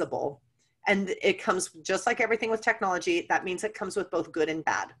possible. And it comes just like everything with technology. That means it comes with both good and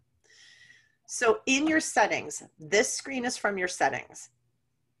bad. So in your settings, this screen is from your settings.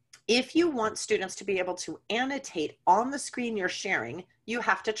 If you want students to be able to annotate on the screen you're sharing, you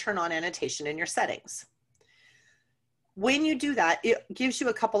have to turn on annotation in your settings. When you do that, it gives you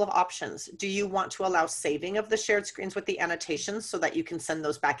a couple of options. Do you want to allow saving of the shared screens with the annotations so that you can send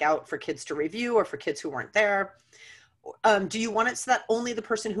those back out for kids to review or for kids who weren't there? Do you want it so that only the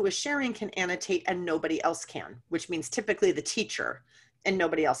person who is sharing can annotate and nobody else can, which means typically the teacher and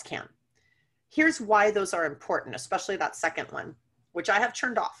nobody else can? Here's why those are important, especially that second one, which I have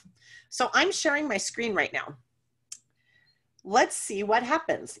turned off. So I'm sharing my screen right now. Let's see what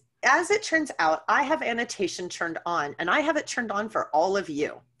happens. As it turns out, I have annotation turned on, and I have it turned on for all of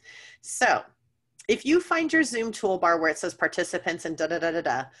you. So if you find your Zoom toolbar where it says participants and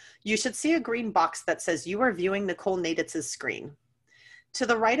you should see a green box that says you are viewing Nicole Naditz's screen. To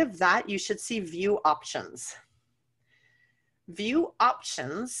the right of that, you should see view options. View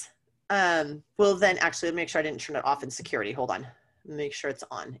options will then actually, let me make sure I didn't turn it off in security. Hold on, make sure it's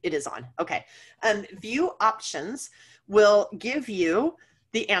on. It is on, okay. View options will give you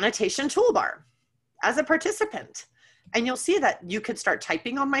the annotation toolbar as a participant. And you'll see that you could start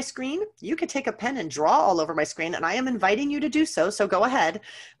typing on my screen. You could take a pen and draw all over my screen, and I am inviting you to do so, so go ahead.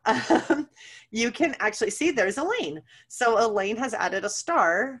 You can actually see there's Elaine. So Elaine has added a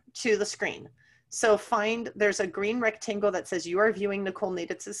star to the screen. So there's a green rectangle that says you are viewing Nicole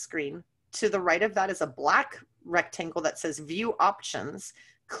Naditz's screen. To the right of that is a black rectangle that says view options.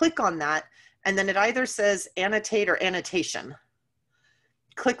 Click on that, and then it either says annotate or annotation.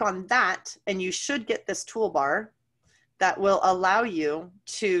 Click on that, and you should get this toolbar that will allow you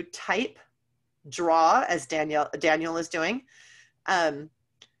to type, draw, as Daniel is doing, and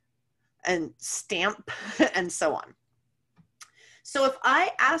stamp, and so on. So if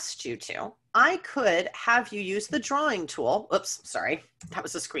I asked you to, I could have you use the drawing tool. Oops, sorry, that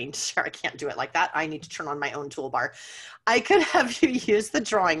was a screen share. I can't do it like that. I need to turn on my own toolbar. I could have you use the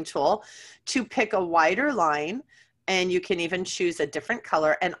drawing tool to pick a wider line, and you can even choose a different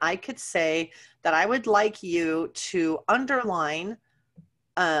color. And I could say that I would like you to underline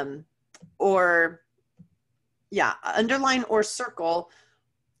underline or circle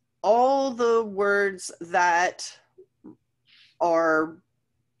all the words that are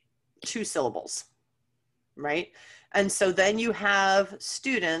 2 syllables, right? And so then you have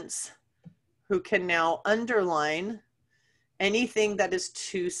students who can now underline anything that is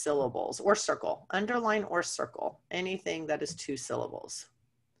 2 syllables, or circle, underline or circle, anything that is 2 syllables.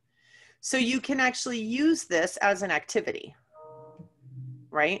 So you can actually use this as an activity,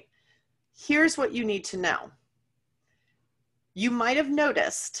 right? Here's what you need to know. You might have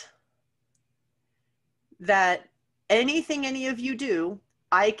noticed that anything any of you do,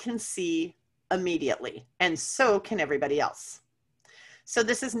 I can see immediately, and so can everybody else. So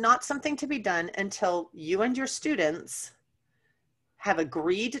this is not something to be done until you and your students have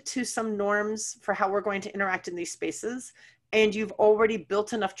agreed to some norms for how we're going to interact in these spaces, and you've already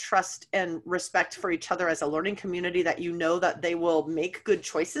built enough trust and respect for each other as a learning community that you know that they will make good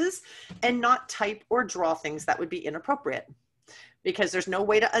choices and not type or draw things that would be inappropriate, because there's no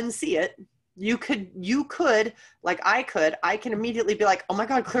way to unsee it. You could, like I can immediately be like, oh my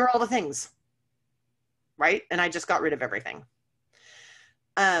God, clear all the things, right? And I just got rid of everything.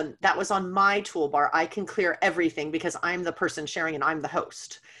 That was on my toolbar. I can clear everything because I'm the person sharing and I'm the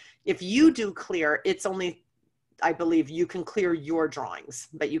host. If you do clear, it's only, I believe you can clear your drawings,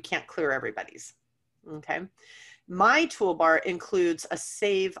 but you can't clear everybody's, okay? My toolbar includes a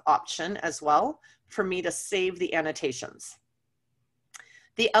save option as well for me to save the annotations.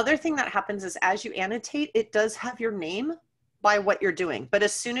 The other thing that happens is as you annotate, it does have your name by what you're doing. But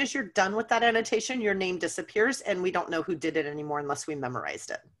as soon as you're done with that annotation, your name disappears and we don't know who did it anymore unless we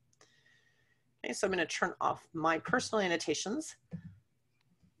memorized it. Okay, so I'm going to turn off my personal annotations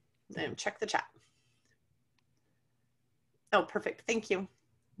and check the chat. Oh, perfect. Thank you.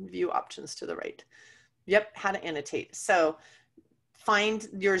 View options to the right. Yep, how to annotate. So find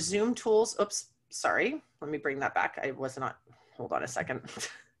your Zoom tools. Oops, sorry. Let me bring that back. I was not, hold on a second.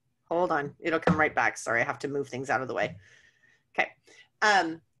 Hold on, it'll come right back. Sorry, I have to move things out of the way. Okay,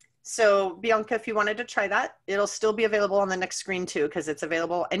 so Bianca, if you wanted to try that, it'll still be available on the next screen too, because it's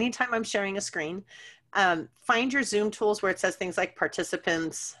available anytime I'm sharing a screen. Find your Zoom tools where it says things like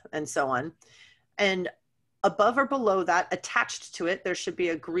participants and so on. And above or below that, attached to it, there should be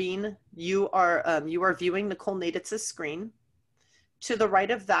a green, you are viewing Nicole Naditz's screen. To the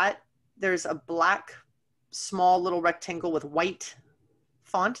right of that, there's a black, small little rectangle with white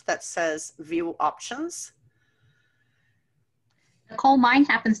font that says view options. Nicole, mine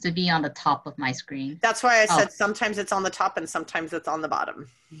happens to be on the top of my screen. That's why I said sometimes it's on the top and sometimes it's on the bottom.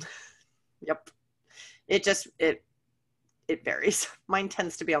 Yep. It varies. Mine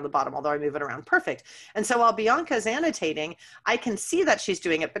tends to be on the bottom, although I move it around. Perfect. And so while Bianca's annotating, I can see that she's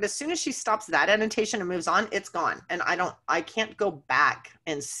doing it, but as soon as she stops that annotation and moves on, it's gone. And I can't go back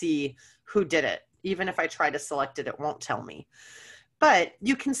and see who did it. Even if I try to select it, it won't tell me. But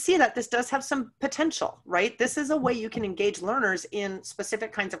you can see that this does have some potential, right? This is a way you can engage learners in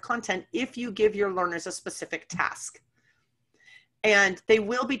specific kinds of content if you give your learners a specific task. And they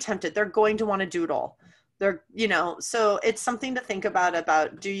will be tempted. They're going to want to doodle. So it's something to think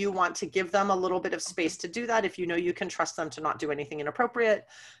about, do you want to give them a little bit of space to do that if you know you can trust them to not do anything inappropriate?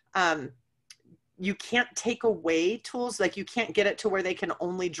 You can't take away tools, like you can't get it to where they can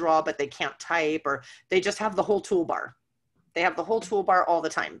only draw, but they can't type, or they just have the whole toolbar. They have the whole toolbar all the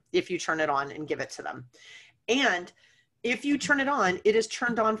time if you turn it on and give it to them. And if you turn it on, it is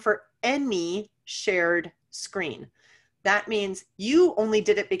turned on for any shared screen. That means you only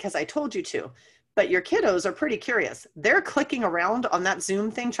did it because I told you to, but your kiddos are pretty curious. They're clicking around on that Zoom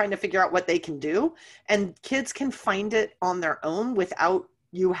thing, trying to figure out what they can do. And kids can find it on their own without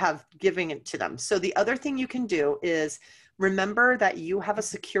you have given it to them. So the other thing you can do is remember that you have a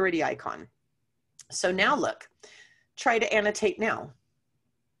security icon. So now look, try to annotate now.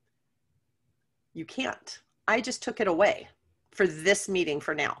 You can't. I just took it away for this meeting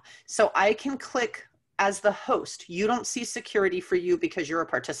for now. So I can click as the host. You don't see security for you because you're a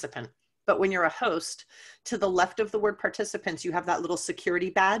participant. But when you're a host, to the left of the word participants, you have that little security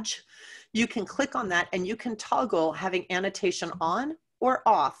badge. You can click on that and you can toggle having annotation on or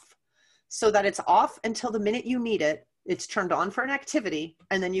off so that it's off until the minute you need it. It's turned on for an activity,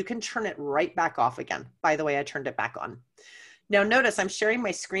 and then you can turn it right back off again. By the way, I turned it back on. Now notice I'm sharing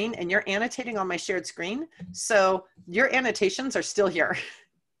my screen and you're annotating on my shared screen. So your annotations are still here,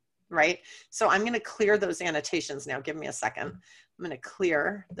 right? So I'm going to clear those annotations now. Give me a second. I'm going to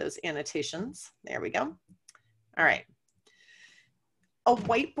clear those annotations. There we go. All right. A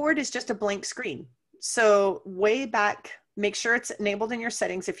whiteboard is just a blank screen. So way back, make sure it's enabled in your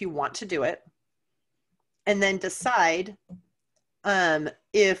settings if you want to do it. And then decide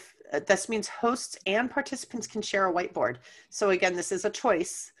if this means hosts and participants can share a whiteboard. So again, this is a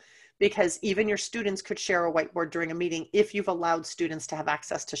choice because even your students could share a whiteboard during a meeting if you've allowed students to have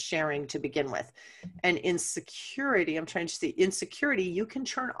access to sharing to begin with. And in security, I'm trying to see, in security, you can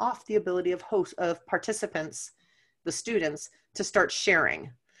turn off the ability of participants, the students, to start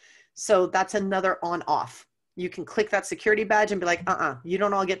sharing. So that's another on off. You can click that security badge and be like, you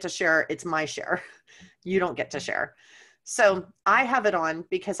don't all get to share. It's my share. You don't get to share. So I have it on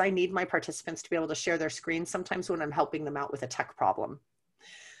because I need my participants to be able to share their screen sometimes when I'm helping them out with a tech problem.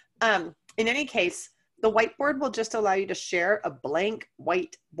 In any case, the whiteboard will just allow you to share a blank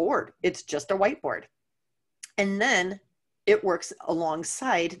white board. It's just a whiteboard. And then it works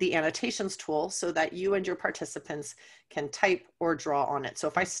alongside the annotations tool so that you and your participants can type or draw on it. So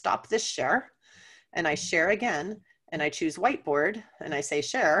if I stop this share and I share again and I choose whiteboard and I say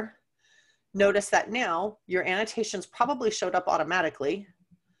share, notice that now your annotations probably showed up automatically.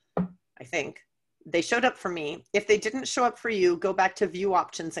 I think they showed up for me. If they didn't show up for you, go back to view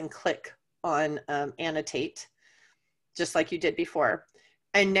options and click on annotate, just like you did before.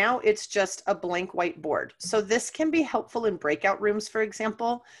 And now it's just a blank whiteboard. So this can be helpful in breakout rooms, for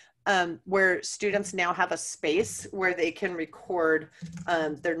example, where students now have a space where they can record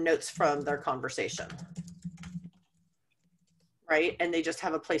their notes from their conversation. Right? And they just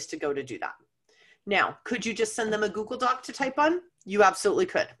have a place to go to do that. Now, could you just send them a Google Doc to type on? You absolutely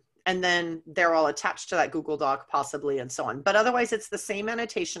could. And then they're all attached to that Google Doc possibly and so on. But otherwise, it's the same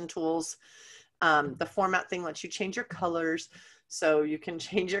annotation tools. The format thing lets you change your colors. So you can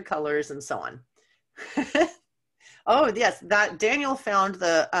change your colors and so on. Oh, yes, that Daniel found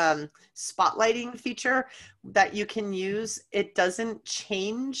the spotlighting feature that you can use. It doesn't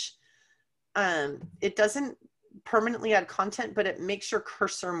change. It doesn't permanently add content, but it makes your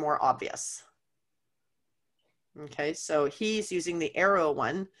cursor more obvious. Okay, so he's using the arrow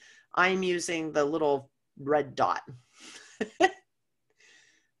one. I'm using the little red dot.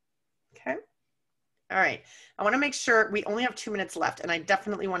 Okay. All right. I want to make sure we only have 2 minutes left, and I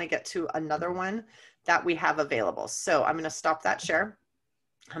definitely want to get to another one that we have available. So I'm going to stop that share.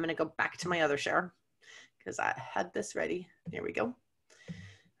 I'm going to go back to my other share because I had this ready. There we go.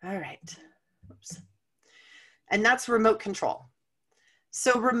 All right. Oops. And that's remote control.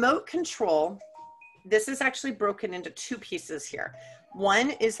 So remote control, this is actually broken into two pieces here. One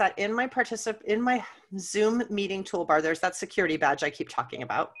is that in my Zoom meeting toolbar, there's that security badge I keep talking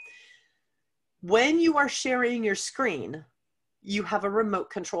about. When you are sharing your screen, you have a remote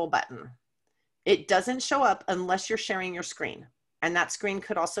control button. It doesn't show up unless you're sharing your screen. And that screen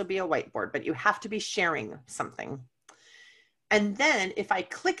could also be a whiteboard, but you have to be sharing something. And then if I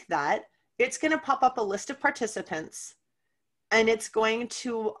click that, it's going to pop up a list of participants, and it's going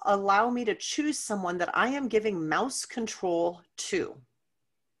to allow me to choose someone that I am giving mouse control to.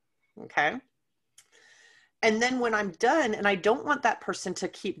 Okay. And then when I'm done and I don't want that person to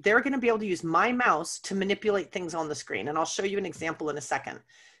keep, they're going to be able to use my mouse to manipulate things on the screen. And I'll show you an example in a second.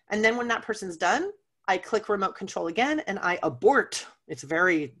 And then when that person's done, I click remote control again and I abort. It's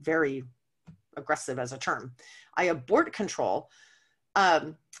very, very aggressive as a term. I abort control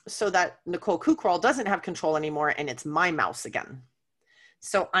so that Nicole Kukral doesn't have control anymore and it's my mouse again.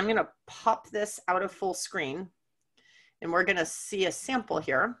 So I'm going to pop this out of full screen and we're going to see a sample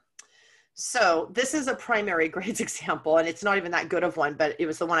here. So this is a primary grades example, and it's not even that good of one, but it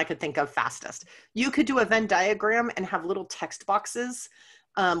was the one I could think of fastest. You could do a Venn diagram and have little text boxes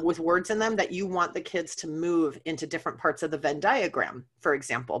with words in them that you want the kids to move into different parts of the Venn diagram, for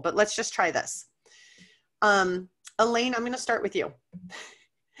example. But let's just try this. Elaine, I'm going to start with you.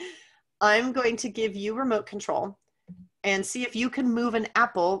 I'm going to give you remote control, and see if you can move an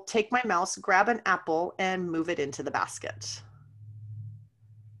apple. Take my mouse, grab an apple, and move it into the basket.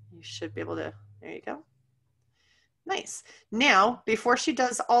 You should be able to, there you go. Nice. Now, before she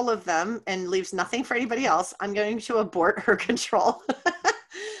does all of them and leaves nothing for anybody else, I'm going to abort her control.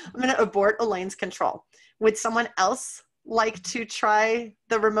 I'm going to abort Elaine's control. Would someone else like to try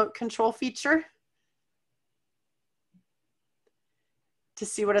the remote control feature to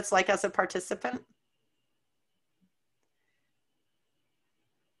see what it's like as a participant?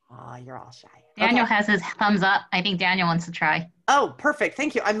 Oh, you're all shy. Daniel has his thumbs up. I think Daniel wants to try. Oh, perfect.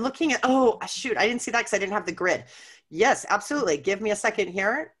 Thank you. I'm looking at, oh, shoot. I didn't see that because I didn't have the grid. Yes, absolutely. Give me a second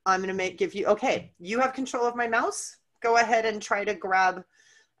here. I'm going to give you, okay, you have control of my mouse. Go ahead and try to grab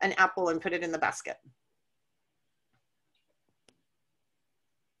an apple and put it in the basket.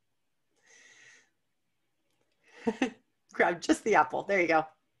 Grab just the apple. There you go.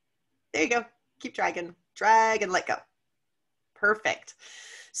 There you go. Keep dragging. Drag and let go. Perfect.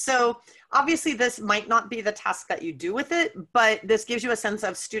 So obviously this might not be the task that you do with it, but this gives you a sense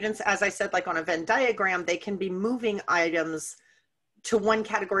of students, as I said, like on a Venn diagram, they can be moving items to one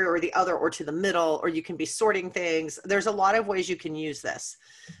category or the other, or to the middle, or you can be sorting things. There's a lot of ways you can use this.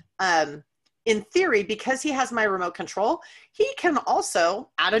 In theory, because he has my remote control, he can also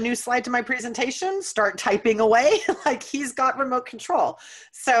add a new slide to my presentation, start typing away, like he's got remote control.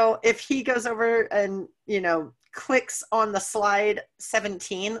 So if he goes over and, you know, clicks on the slide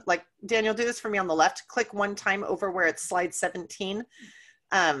 17, like Daniel, do this for me on the left, click one time over where it's slide 17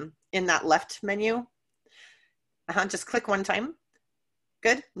 in that left menu. Just click one time.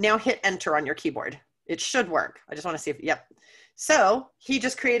 Good. Now hit enter on your keyboard. It should work. I just want to see if, yep. So he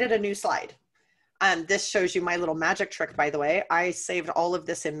just created a new slide. This shows you my little magic trick, by the way. I saved all of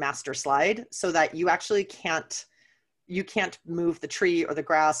this in master slide so that you actually can't move the tree or the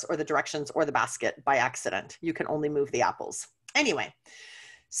grass or the directions or the basket by accident. You can only move the apples. Anyway,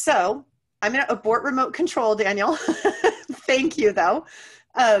 so I'm going to abort remote control, Daniel. Thank you, though.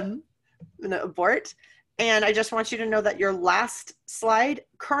 I'm going to abort. And I just want you to know that your last slide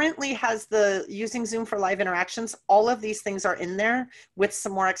currently has the using Zoom for live interactions. All of these things are in there with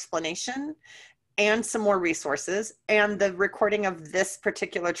some more explanation and some more resources. And the recording of this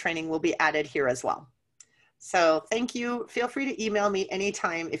particular training will be added here as well. So thank you. Feel free to email me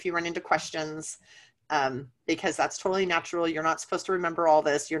anytime if you run into questions, because that's totally natural. You're not supposed to remember all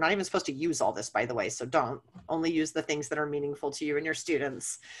this. You're not even supposed to use all this, by the way. So don't. Only use the things that are meaningful to you and your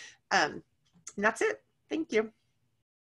students. And that's it. Thank you.